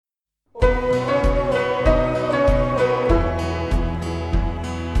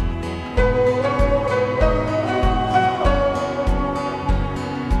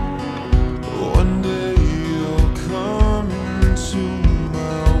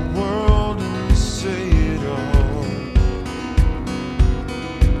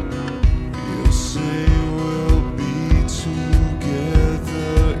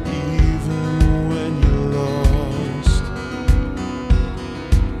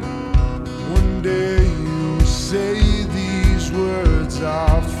say these words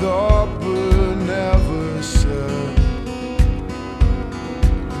I've thought but never said.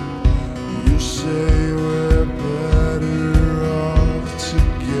 You say we're better off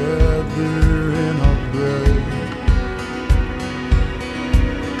together in our bed.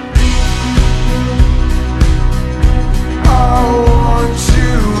 I want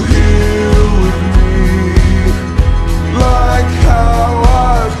you here with me, like how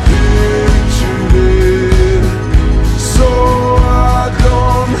I pictured it, so I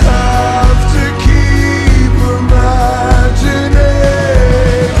don't have to keep imagining.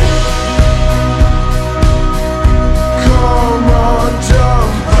 Come on,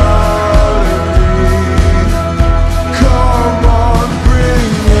 jump out of me. Come on,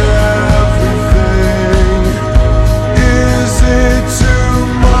 bring everything. Is it too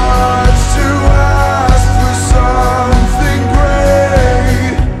much to ask for something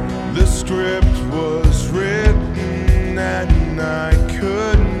great? The script was written and I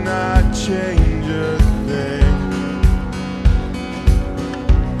could not change a thing.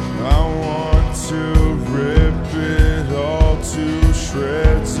 I want to rip it all to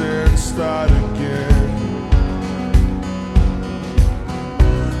shreds and start